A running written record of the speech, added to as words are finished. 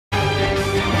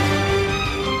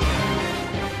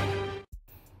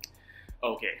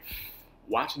Okay,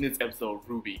 watching this episode of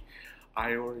RWBY,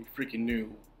 I already freaking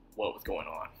knew what was going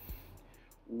on.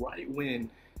 Right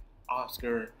when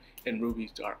Oscar and Ruby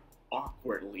start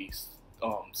awkwardly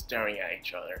staring at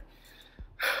each other,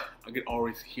 I could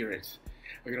always hear it.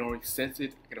 I could already sense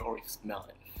it. I could already smell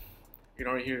it. I could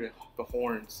already hear the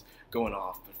horns going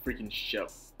off. The freaking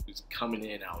ship is coming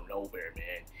in out of nowhere,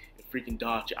 man. It freaking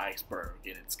dodged the iceberg,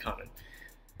 and it's coming.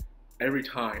 Every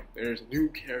time there's a new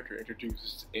character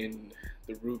introduced in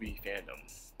the RWBY fandom,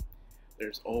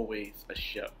 there's always a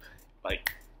ship like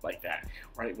that.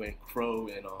 Right when Crow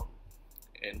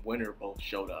and Winter both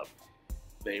showed up,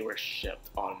 they were shipped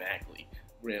automatically.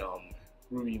 When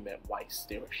RWBY met Weiss,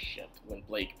 they were shipped. When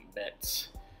Blake met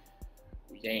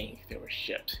Yang, they were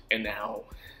shipped. And now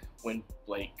when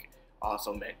Blake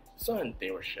also met Sun,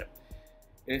 they were shipped.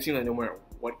 And it seems like no matter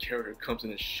what character comes in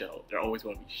the show, they're always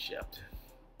going to be shipped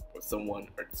with someone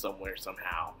or somewhere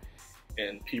somehow,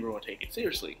 and people are going to take it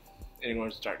seriously, and they're going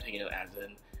to start taking it as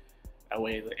in a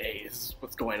way that, hey, this is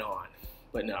what's going on.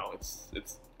 But no, it's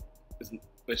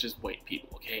let's just wait, people,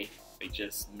 okay? They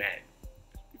just met.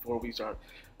 Before we start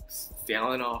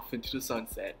sailing off into the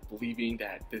sunset, believing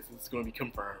that this is going to be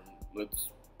confirmed, let's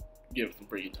give it some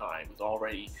breathing time. There's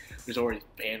already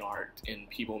fan art and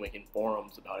people making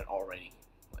forums about it already.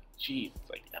 Like, geez,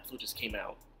 like the episode just came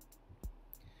out.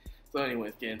 So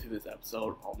anyways, get into this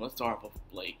episode. Let's start off with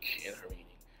Blake and her meeting.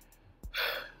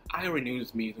 I already knew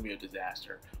this meeting was going to be a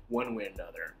disaster, one way or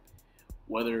another.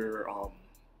 Whether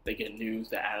they get news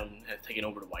that Adam has taken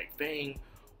over the White Fang,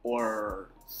 or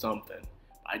something.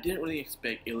 I didn't really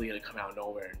expect Ilya to come out of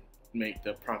nowhere and make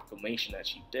the proclamation that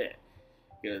she did.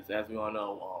 Because as we all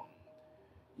know,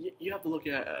 you have to look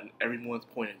at everyone's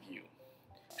point of view.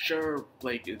 Sure,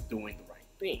 Blake is doing the right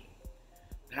thing.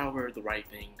 However, the right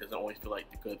thing doesn't always feel like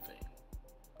the good thing.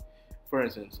 For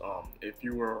instance, if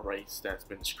you were a race that's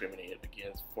been discriminated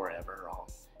against forever,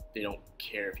 they don't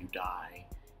care if you die,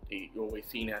 you're always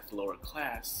seen as the lower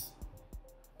class,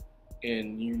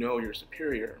 and you know you're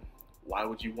superior, why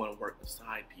would you want to work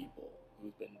beside people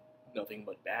who've been nothing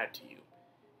but bad to you?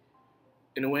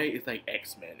 In a way, it's like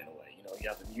X-Men in a way. You know, you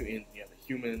have the mutants, you have the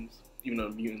humans. Even though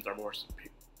the mutants are more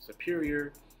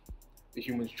superior, the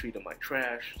humans treat them like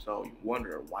trash, so you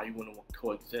wonder why you want to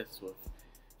coexist with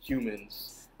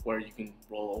humans where you can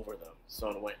roll over them. So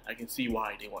in a way, I can see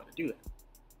why they want to do that.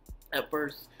 At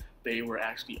first, they were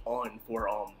actually on for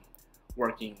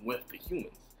working with the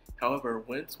humans. However,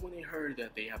 when they heard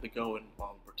that they had to go and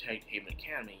protect Haven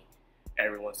Academy,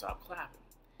 everyone stopped clapping.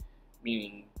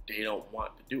 Meaning, they don't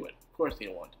want to do it. Of course they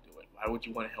don't want to do it. Why would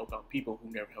you want to help out people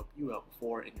who never helped you out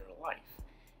before in your life?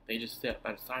 They just sit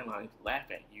on the sidelines, laugh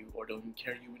at you, or don't even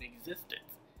care you in existence.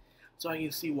 So I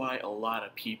can see why a lot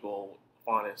of people,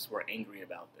 Faunus, were angry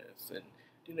about this and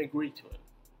didn't agree to it.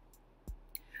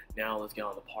 Now let's get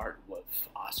on the part with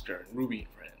Oscar and Ruby and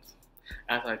friends.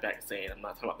 As I back saying, I'm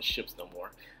not talking about the ships no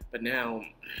more. But now,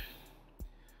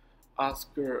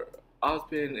 Osmond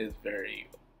is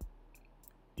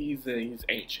he's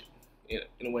ancient.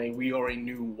 In a way, we already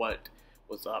knew what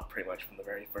was up pretty much from the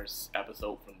very first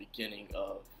episode, from the beginning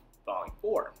of Volume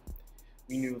 4.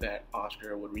 We knew that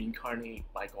Oscar would reincarnate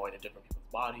by going to different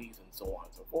people's bodies and so on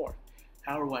and so forth.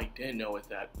 However, what I didn't know is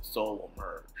that the soul will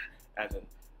merge. As in,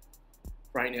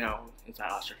 right now,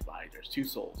 inside Oscar's body, there's two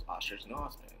souls, Oscar's and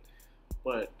Osmond.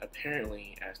 But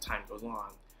apparently, as time goes on,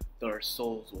 their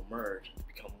souls will merge and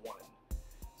become one.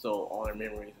 So all their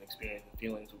memories and experiences and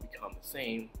feelings will become the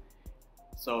same.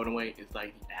 So in a way, it's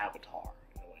like the Avatar,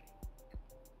 in a way.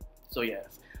 So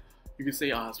yes, you could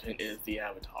say Osmond is the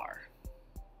Avatar.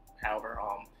 However,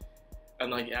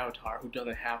 unlike the Avatar, who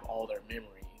doesn't have all their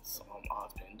memories,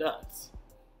 Osmond does.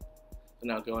 So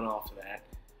now going off to that,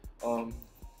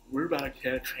 we're about to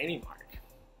get a training arc.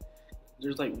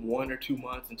 There's like 1 or 2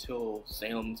 months until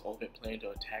Salem's ultimate plan to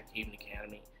attack Haven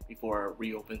Academy before it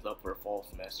reopens up for a fall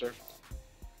semester.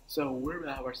 So we're about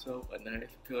to have ourselves a nice,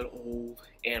 good old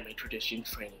anime tradition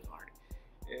training arc.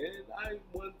 And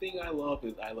one thing I love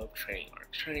is I love training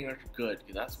arcs. Training arcs are good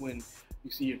because that's when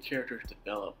you see your characters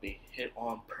develop. They hit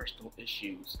on personal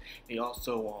issues. They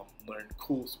also learn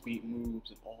cool, sweet moves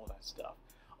and all that stuff.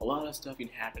 A lot of stuff can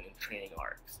happen in training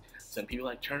arcs. Some people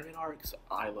like tournament arcs.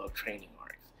 I love training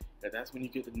arcs. And that's when you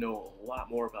get to know a lot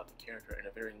more about the character in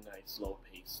a very nice,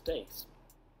 slow-paced state.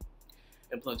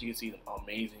 And plus, you can see the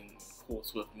amazing, cool,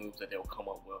 swift moves that they'll come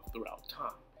up with throughout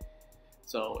time.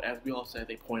 So, as we all said,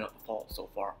 they point out the fault so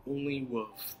far only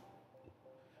with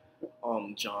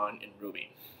John and Ruby.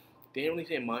 They didn't really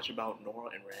say much about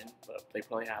Nora and Ren, but they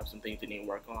probably have some things they need to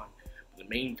work on. But the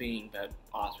main thing that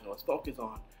Osmond was focused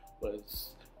on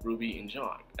was Ruby and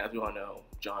John. As we all know,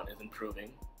 John is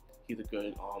improving. He's a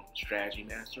good strategy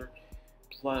master.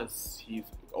 Plus, he's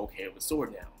okay with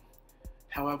sword now.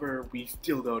 However, we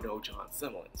still don't know John's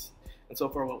semblance. And so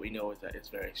far what we know is that it's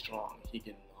very strong. He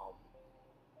can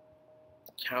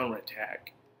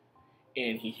counterattack,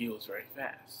 and he heals very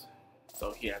fast.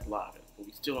 So he has a lot of it, but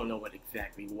we still don't know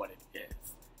exactly what it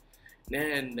is.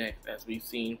 Then next, as we've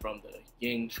seen from the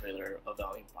Ying trailer of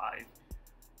Volume 5,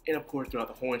 and of course throughout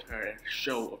the whole entire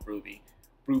show of RWBY,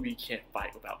 RWBY can't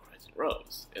fight without Crescent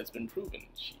Rose. It's been proven.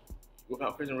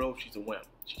 Without Crescent Rose, she's a wimp.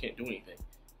 She can't do anything.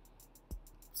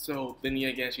 So then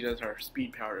again, she does her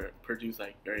speed power to produce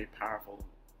like very powerful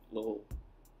little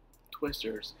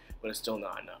twisters, but it's still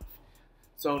not enough.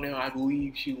 So now I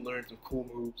believe she will learn some cool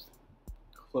moves,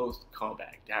 close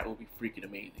combat. That will be freaking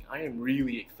amazing. I am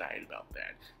really excited about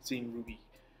that. Seeing RWBY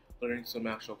learning some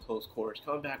actual close quarters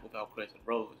combat without Crescent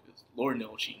Rose, because Lord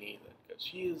knows she needs it, because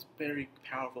she is very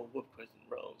powerful with Crescent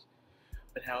Rose.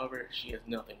 But however, she has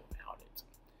nothing without it.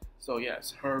 So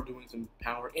yes, her doing some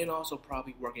power, and also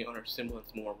probably working on her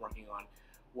semblance more, working on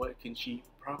what can she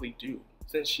probably do.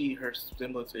 Since her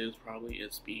semblance is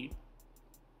speed,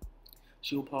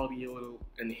 she will probably be able to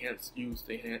use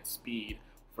the enhanced speed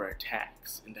for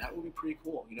attacks, and that would be pretty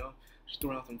cool, you know? She's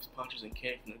throwing out some punches and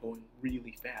kicks, and they're going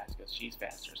really fast, because she's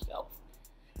fast herself.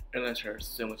 Unless her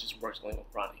semblance just works only with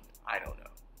running, I don't know.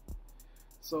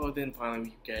 So then finally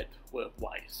we get with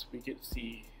Weiss. We get to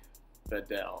see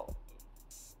Bela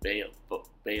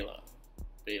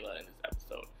in this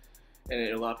episode.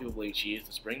 And a lot of people believe she is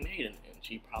the Spring Maiden, and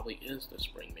she probably is the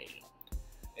Spring Maiden.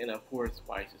 And of course,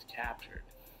 Weiss is captured.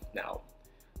 Now,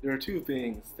 there are two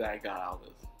things that I got out of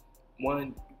this.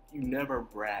 One, you never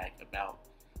brag about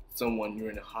someone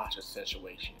you're in a hostage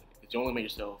situation. Because you only make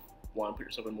yourself, one, put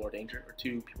yourself in more danger, or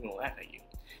two, people will laugh at you.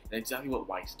 And exactly what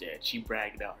Weiss did. She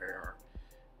bragged about her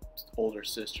older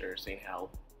sister, saying how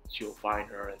she'll find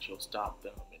her and she'll stop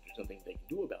them, and there's something they can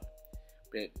do about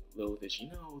it. But little did she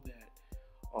know that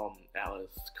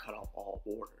Alice cut off all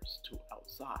borders to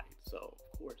outside, so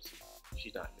of course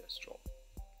she's not minstrel.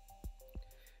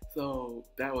 So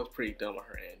that was pretty dumb on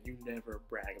her end. You never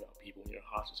brag about people in your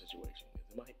hostage situation, because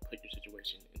it might put your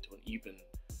situation into an even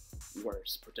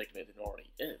worse predicament than it already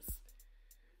is.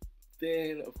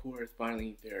 Then, of course,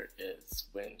 finally there it is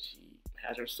when she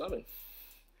has her summon.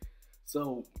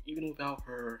 So even without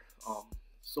her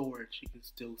sword, she can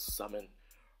still summon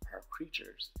her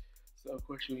creatures. So of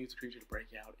course she will use the creature to break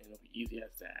out, and it'll be easy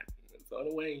as that. So in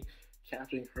a way,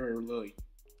 capturing her little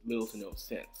to no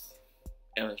sense.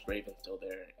 Ellen's Raven's still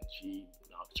there, and she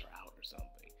knocks her out or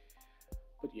something.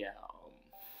 But yeah,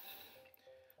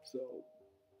 so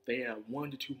they have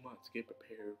 1 to 2 months to get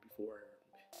prepared before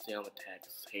Salem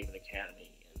attacks Haven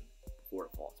Academy and before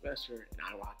the fall semester, and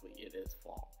ironically it is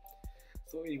fall.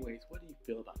 So anyways, what do you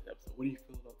feel about this episode? What do you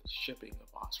feel about the shipping of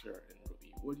Oscar and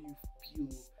RWBY? What do you feel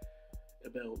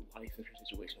about Weiss and her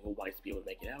situation? Will Weiss be able to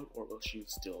make it out, or will she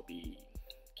still be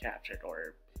captured,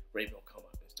 or Raven will come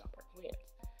up and stop our plans?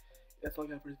 That's all I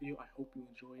got for this video. I hope you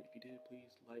enjoyed. If you did,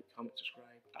 please like, comment,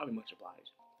 subscribe. I'll be much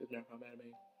obliged. This is Madcrownxox,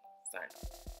 signing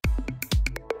off.